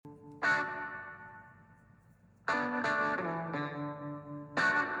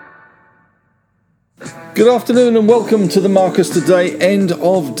Good afternoon and welcome to the Marcus Today End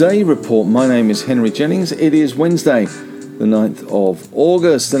of Day Report. My name is Henry Jennings. It is Wednesday, the 9th of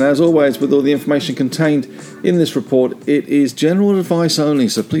August, and as always, with all the information contained in this report, it is general advice only,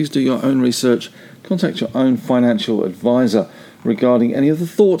 so please do your own research, contact your own financial advisor regarding any of the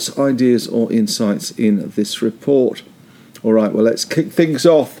thoughts, ideas or insights in this report. Alright, well, let's kick things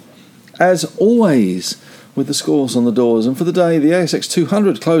off, as always, with the scores on the doors. And for the day, the ASX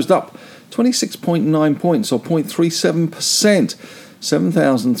 200 closed up 26.9 points, or 0.37%,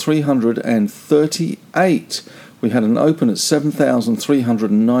 7,338. We had an open at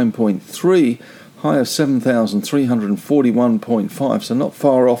 7,309.3, high of 7,341.5, so not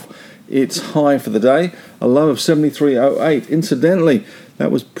far off its high for the day, a low of 73.08. Incidentally, that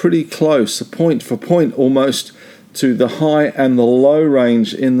was pretty close, a point for point almost, to the high and the low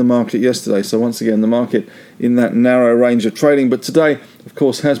range in the market yesterday. So once again, the market in that narrow range of trading. But today, of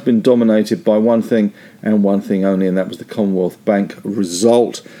course, has been dominated by one thing and one thing only, and that was the Commonwealth Bank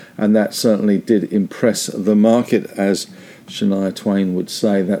result. And that certainly did impress the market, as Shania Twain would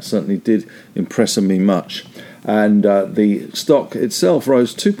say. That certainly did impress me much. And the stock itself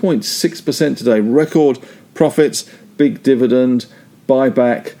rose 2.6% today. Record profits, big dividend,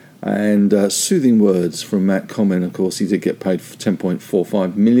 buyback, and soothing words from Matt Comyn. Of course, he did get paid for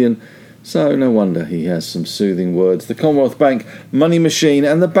 10.45 million, so no wonder he has some soothing words. The Commonwealth Bank money machine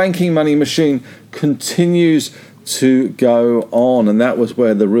and the banking money machine continues to go on, and that was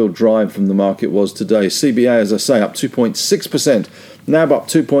where the real drive from the market was today. CBA, as I say, up 2.6%, NAB up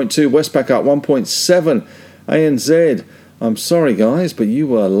 2.2%, Westpac up 1.7%, ANZ, I'm sorry guys, but you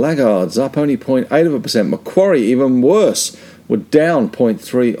were laggards, up only 0.8%. Macquarie, even worse, were down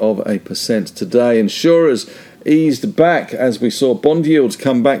 0.3% today. Insurers eased back as we saw bond yields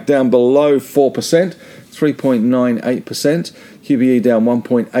come back down below 4%, 3.98%. QBE down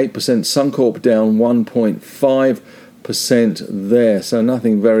 1.8%, Suncorp down 1.5% there. So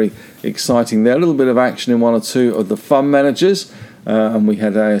nothing very exciting there. A little bit of action in one or two of the fund managers, and we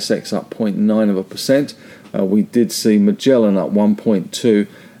had ASX up 0.9%. We did see Magellan up 1.2%,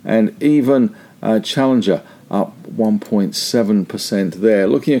 and even Challenger up 1.7% there.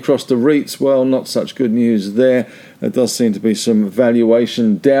 Looking across the REITs, well, not such good news there. There does seem to be some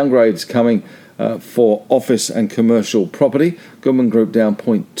valuation downgrades coming for office and commercial property. Goodman Group down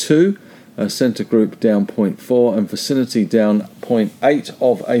 0.2%, Scentre Group down 0.4%, and Vicinity down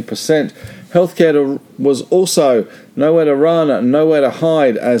 0.8%. Healthcare was also nowhere to run, nowhere to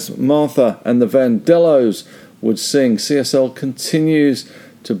hide, as Martha and the Vandellos would sing. CSL continues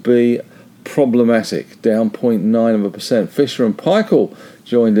to be problematic, down 0.9%. Fisher and Paykel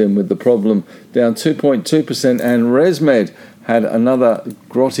joined in with the problem, down 2.2%, and ResMed had another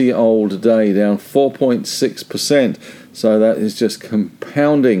grotty old day, down 4.6%. So that is just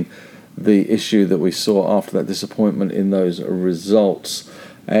compounding the issue that we saw after that disappointment in those results.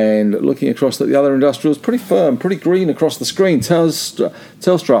 And looking across at the other industrials, pretty firm, pretty green across the screen. Telstra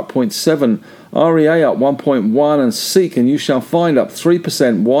up 0.7%, REA up 1.1%, and Seek and You Shall Find up 3%.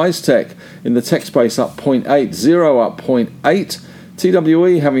 WiseTech in the tech space up 0.8%, Xero up 0.8%.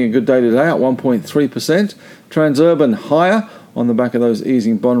 TWE having a good day today, up 1.3%. Transurban higher on the back of those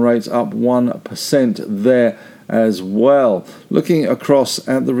easing bond rates, up 1% there as well. Looking across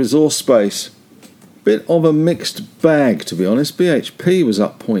at the resource space, bit of a mixed bag, to be honest. BHP was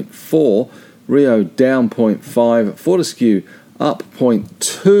up 0.4%, Rio down 0.5%, Fortescue up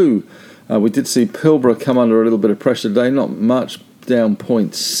 0.2%. We did see Pilbara come under a little bit of pressure today, not much, down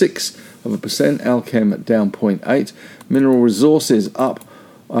 0.6%. Alchem down 0.8%. Mineral Resources up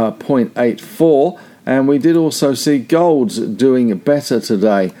 0.84%. And we did also see golds doing better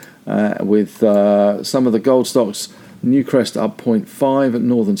today with some of the gold stocks. Newcrest up 0.5%,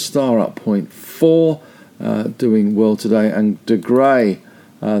 Northern Star up 0.4%, doing well today, and De Grey,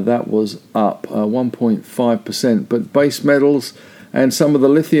 that was up 1.5%. But base metals and some of the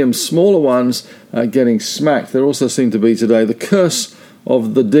lithium smaller ones getting smacked. There also seemed to be today the curse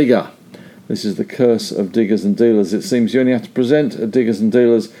of the digger. This is the curse of diggers and dealers. It seems you only have to present a diggers and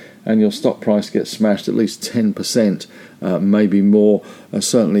dealers and your stock price gets smashed at least 10%, maybe more.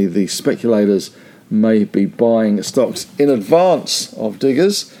 Certainly the speculators may be buying stocks in advance of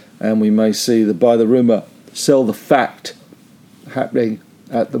diggers, and we may see the buy the rumour, sell the fact happening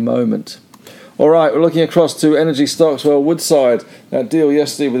at the moment. All right, we're looking across to energy stocks. Well, Woodside, that deal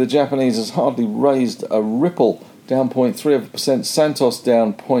yesterday with the Japanese has hardly raised a ripple, down 0.3%. Santos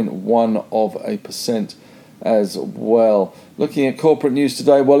down 0.1%. as well. Looking at corporate news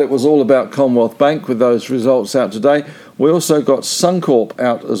today, well, it was all about Commonwealth Bank with those results out today. We also got Suncorp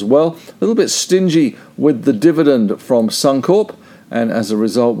out as well. A little bit stingy with the dividend from Suncorp, and as a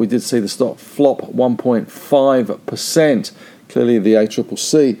result, we did see the stock flop 1.5%. Clearly, the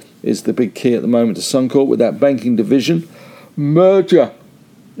ACCC is the big key at the moment to Suncorp with that banking division. Merger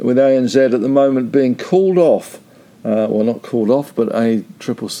with ANZ at the moment being called off. Well, not called off, but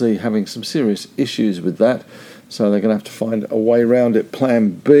ACCC having some serious issues with that. So they're going to have to find a way around it. Plan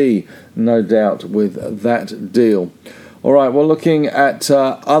B, no doubt, with that deal. All right, well, looking at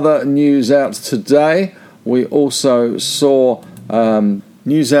other news out today, we also saw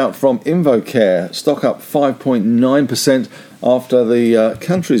news out from InvoCare. Stock up 5.9% after the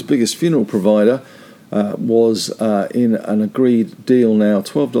country's biggest funeral provider was in an agreed deal now,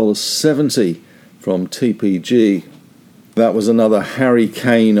 $12.70 from TPG. That was another Harry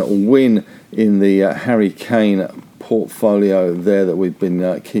Kane win in the Harry Kane portfolio there that we've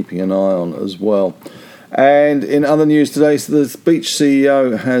been keeping an eye on as well. And in other news today, so the Beach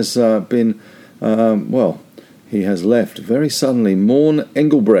CEO has he has left very suddenly. Morn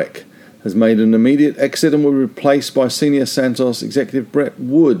Engelbrecht has made an immediate exit and will be replaced by senior Santos executive Brett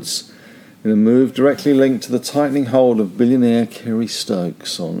Woods in a move directly linked to the tightening hold of billionaire Kerry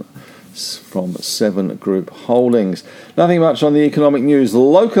Stokes from Seven Group Holdings. Nothing much on the economic news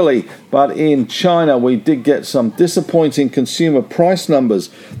locally, but in China we did get some disappointing consumer price numbers.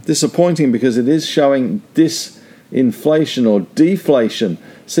 Disappointing because it is showing disinflation or deflation.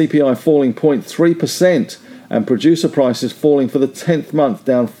 CPI falling 0.3% and producer prices falling for the 10th month,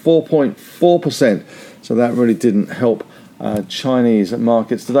 down 4.4%. So that really didn't help Chinese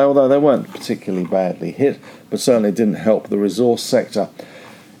markets today, although they weren't particularly badly hit, but certainly didn't help the resource sector.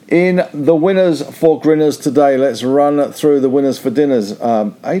 In the winners for grinners today, let's run through the winners for dinners.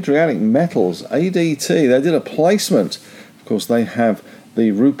 Adriatic Metals, ADT, they did a placement. Of course, they have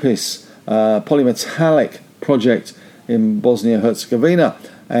the Rupis polymetallic project in Bosnia-Herzegovina,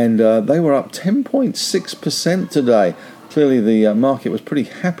 and they were up 10.6% today. Clearly, the market was pretty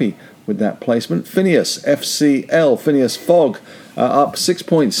happy with that placement. Phineas, FCL, Phineas Fogg, up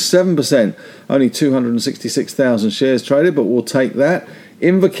 6.7%. Only 266,000 shares traded, but we'll take that.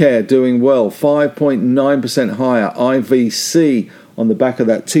 InvoCare doing well, 5.9% higher. IVC on the back of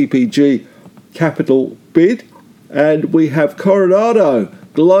that TPG capital bid. And we have Coronado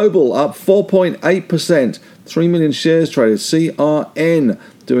Global up 4.8%. 3 million shares traded. CRN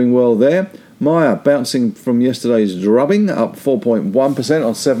doing well there. Maya bouncing from yesterday's drubbing, up 4.1%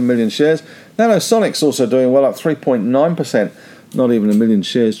 on 7 million shares. Nanosonics also doing well, up 3.9%. Not even a million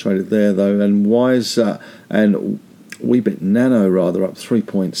shares traded there, though. And Wise and Weebit Nano, rather, up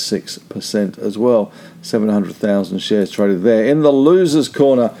 3.6% as well. 700,000 shares traded there. In the losers'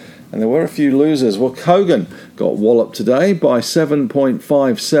 corner, and there were a few losers. Well, Kogan got walloped today by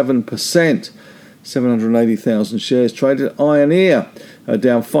 7.57%. 780,000 shares traded. Ioneer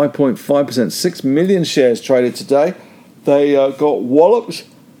down 5.5%. 6 million shares traded today. They got walloped.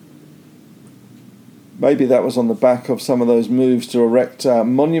 Maybe that was on the back of some of those moves to erect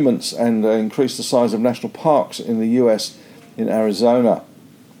monuments and increase the size of national parks in the US, in Arizona.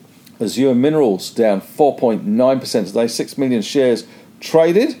 Azure Minerals down 4.9% today. 6 million shares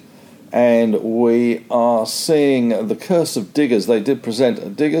traded. And we are seeing the curse of Diggers. They did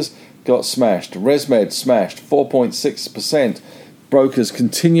present. Diggers got smashed. ResMed smashed 4.6%. Brokers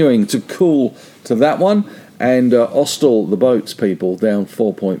continuing to cool to that one. And Austal, the boats people, down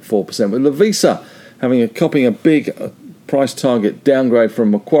 4.4%. With Lovisa copying a big price target downgrade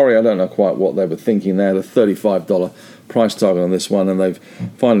from Macquarie. I don't know quite what they were thinking. They had a $35 price target on this one, and they've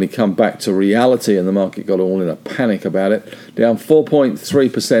finally come back to reality, and the market got all in a panic about it. Down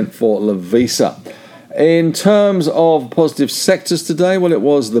 4.3% for Lovisa. In terms of positive sectors today, well, it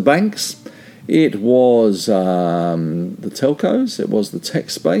was the banks, it was the telcos, it was the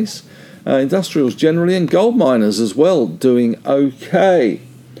tech space, industrials generally, and gold miners as well doing okay.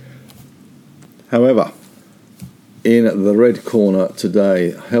 However, in the red corner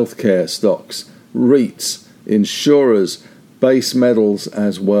today, healthcare stocks, REITs, insurers, base metals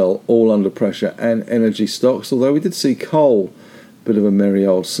as well, all under pressure, and energy stocks, although we did see coal, bit of a merry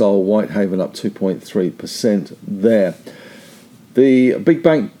old soul. Whitehaven up 2.3% there. The big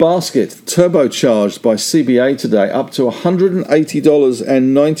bank basket, turbocharged by CBA today, up to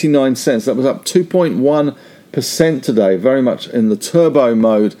 $180.99. That was up 2.1% today, very much in the turbo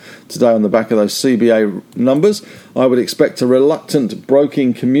mode today on the back of those CBA numbers. I would expect a reluctant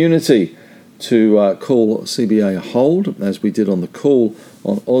broking community to call CBA a hold, as we did on the call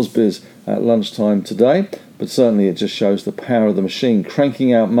on Ausbiz at lunchtime today. But certainly it just shows the power of the machine,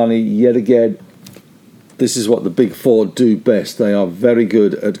 cranking out money yet again. This is what the Big Four do best. They are very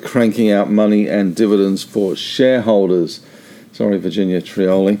good at cranking out money and dividends for shareholders. Sorry, Virginia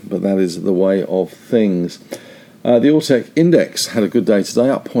Trioli, but that is the way of things. The Alltech Index had a good day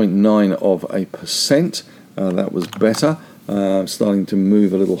today, up 0.9%. That was better. Starting to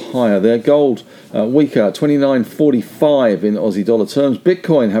move a little higher there. Gold weaker, 29.45 in Aussie dollar terms.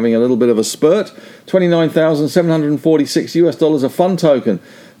 Bitcoin having a little bit of a spurt, $29,746 a fund token.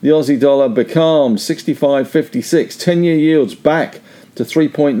 The Aussie dollar becalmed, 65.56. 10-year yields back to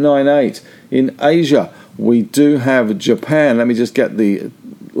 3.98. In Asia, we do have Japan. Let me just get the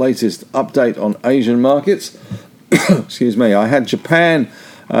latest update on Asian markets. Excuse me. I had Japan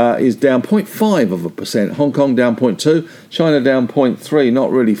is down 0.5%. Hong Kong down 0.2%. China down 0.3%. Not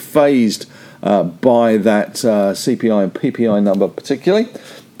really phased by that CPI and PPI number particularly.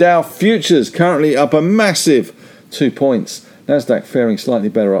 Dow futures currently up a massive 2 points. Nasdaq faring slightly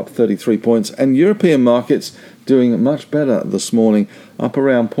better, up 33 points. And European markets doing much better this morning, up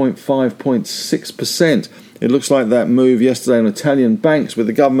around 0.5%, 0.6%. It looks like that move yesterday on Italian banks with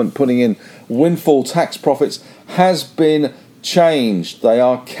the government putting in windfall tax profits has been changed. They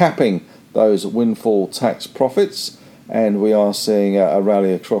are capping those windfall tax profits, and we are seeing a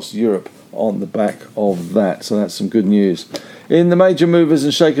rally across Europe on the back of that. So that's some good news. In the major movers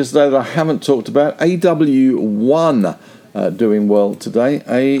and shakers today that I haven't talked about, AW1 doing well today.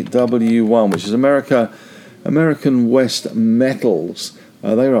 AW1, which is American West Metals.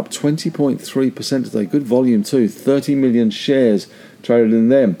 They were up 20.3% today. Good volume too. 30 million shares traded in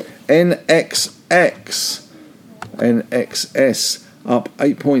them. NXS up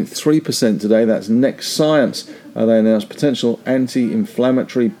 8.3% today. That's Next Science. They announced potential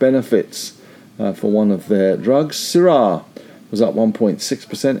anti-inflammatory benefits for one of their drugs. Syrah was up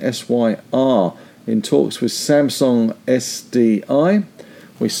 1.6%. SYR in talks with Samsung SDI.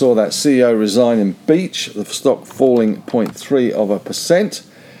 We saw that CEO resign in Beach, the stock falling 0.3%.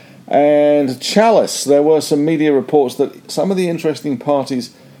 And Chalice, there were some media reports that some of the interesting parties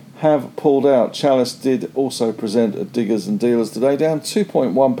have pulled out. Chalice did also present at Diggers and Dealers today, down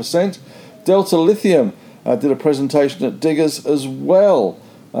 2.1%. Delta Lithium did a presentation at Diggers as well.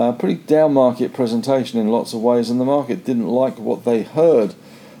 Pretty down market presentation in lots of ways, and the market didn't like what they heard.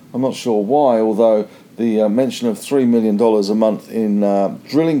 I'm not sure why, although the mention of $3 million a month in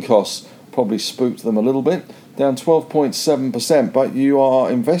drilling costs probably spooked them a little bit. Down 12.7%, but you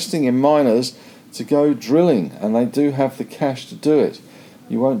are investing in miners to go drilling, and they do have the cash to do it.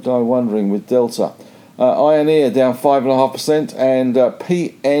 You won't die wondering with Delta. Ioneer down 5.5%, and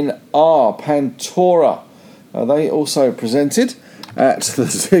PNR, Pantora, they also presented at the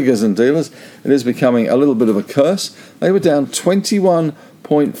Diggers and Dealers. It is becoming a little bit of a curse. They were down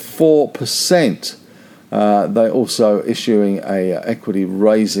 21.4%. They're also issuing a equity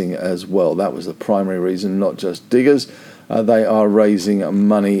raising as well. That was the primary reason, not just Diggers. They are raising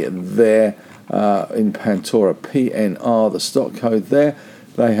money there in Pantora. PNR, the stock code there.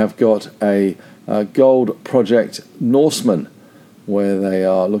 They have got a gold project, Norseman, where they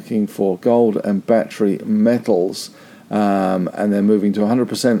are looking for gold and battery metals, and they're moving to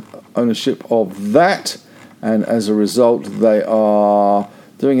 100% ownership of that. And as a result, they are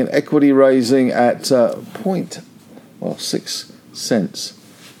doing an equity raising at 6 cents.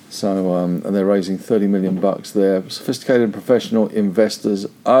 So and they're raising $30 million there. Sophisticated and professional investors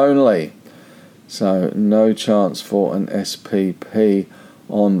only. So no chance for an SPP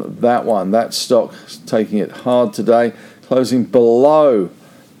on that one. That stock taking it hard today, closing below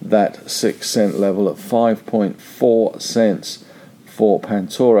that 6 cent level at 5.4 cents for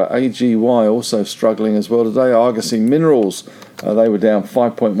Pantora. AGY also struggling as well today. Argosy Minerals, they were down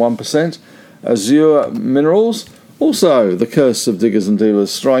 5.1%. Azure Minerals, also the curse of Diggers and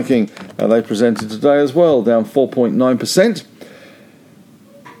Dealers striking. They presented today as well, down 4.9%.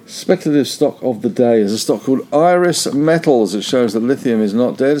 Speculative stock of the day is a stock called Iris Metals. It shows that lithium is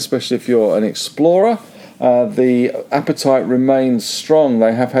not dead, especially if you're an explorer. The appetite remains strong.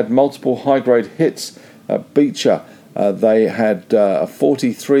 They have had multiple high-grade hits at Beecher. They had a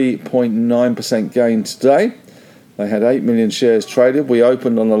 43.9% gain today. They had 8 million shares traded. We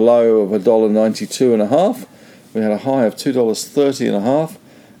opened on a low of $1.92.5. We had a high of $2.30.5,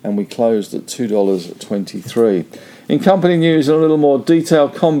 and we closed at $2.23. In company news, in a little more detail,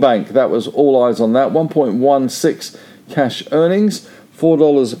 CommBank, that was all eyes on that. 1.16 cash earnings,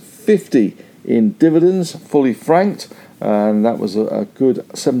 $4.50 in dividends, fully franked, and that was a good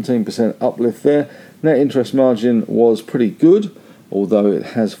 17% uplift there. Net interest margin was pretty good, although it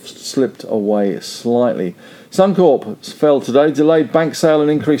has slipped away slightly. Suncorp fell today, delayed bank sale and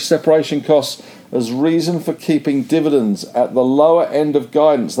increased separation costs as reason for keeping dividends at the lower end of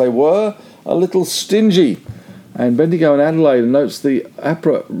guidance. They were a little stingy. And Bendigo and Adelaide notes the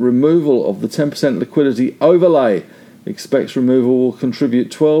APRA removal of the 10% liquidity overlay. Expects removal will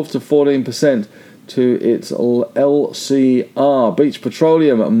contribute 12 to 14% to its LCR. Beach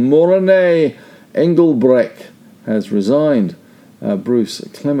Petroleum, Morné Engelbrecht has resigned. Bruce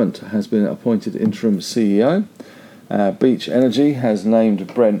Clement has been appointed interim CEO. Beach Energy has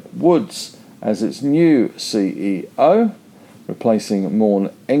named Brent Woods as its new CEO, replacing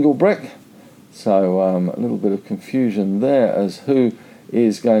Morné Engelbrecht. So a little bit of confusion there as who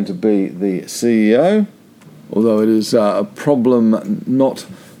is going to be the CEO. Although it is a problem not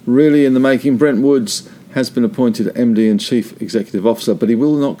really in the making. Brent Woods has been appointed MD and Chief Executive Officer, but he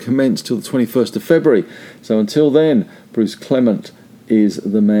will not commence till the 21st of February. So until then, Bruce Clement is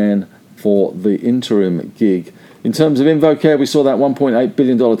the man for the interim gig. In terms of InvoCare, we saw that $1.8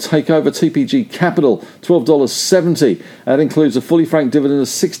 billion takeover. TPG Capital, $12.70. That includes a fully franked dividend of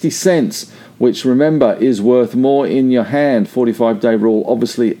 60 cents, which, remember, is worth more in your hand. 45-day rule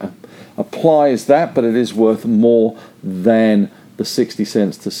obviously applies that, but it is worth more than the 60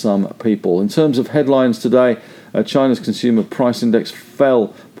 cents to some people. In terms of headlines today, China's consumer price index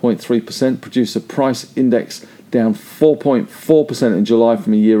fell 0.3%. Producer price index down 4.4% in July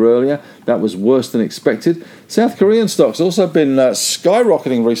from a year earlier. That was worse than expected. South Korean stocks also been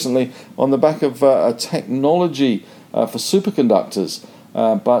skyrocketing recently on the back of a technology for superconductors,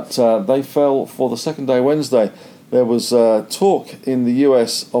 but they fell for the second day Wednesday. There was talk in the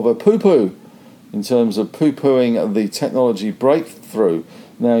US of a poo-poo in terms of poo-pooing the technology breakthrough.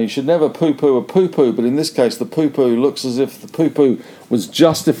 Now, you should never poo-poo a poo-poo, but in this case, the poo-poo looks as if the poo-poo was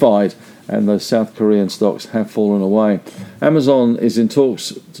justified, and those South Korean stocks have fallen away. Amazon is in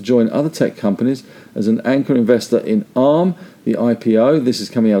talks to join other tech companies as an anchor investor in ARM, the IPO. This is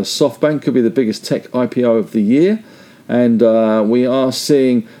coming out of SoftBank, could be the biggest tech IPO of the year. And we are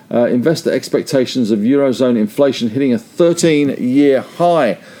seeing investor expectations of Eurozone inflation hitting a 13-year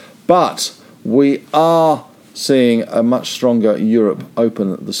high. But we are seeing a much stronger Europe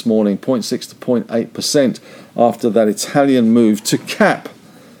open this morning, 0.6 to 0.8% after that Italian move to cap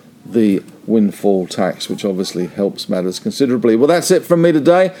the windfall tax, which obviously helps matters considerably. Well, that's it from me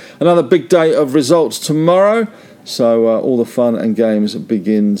today. Another big day of results tomorrow. So all the fun and games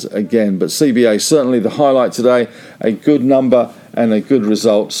begins again. But CBA, certainly the highlight today, a good number and a good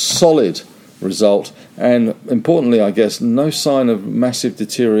result, solid result. And importantly, I guess, no sign of massive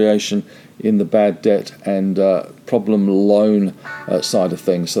deterioration in the bad debt and problem loan side of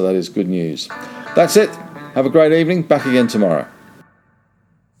things. So that is good news. That's it. Have a great evening. Back again tomorrow.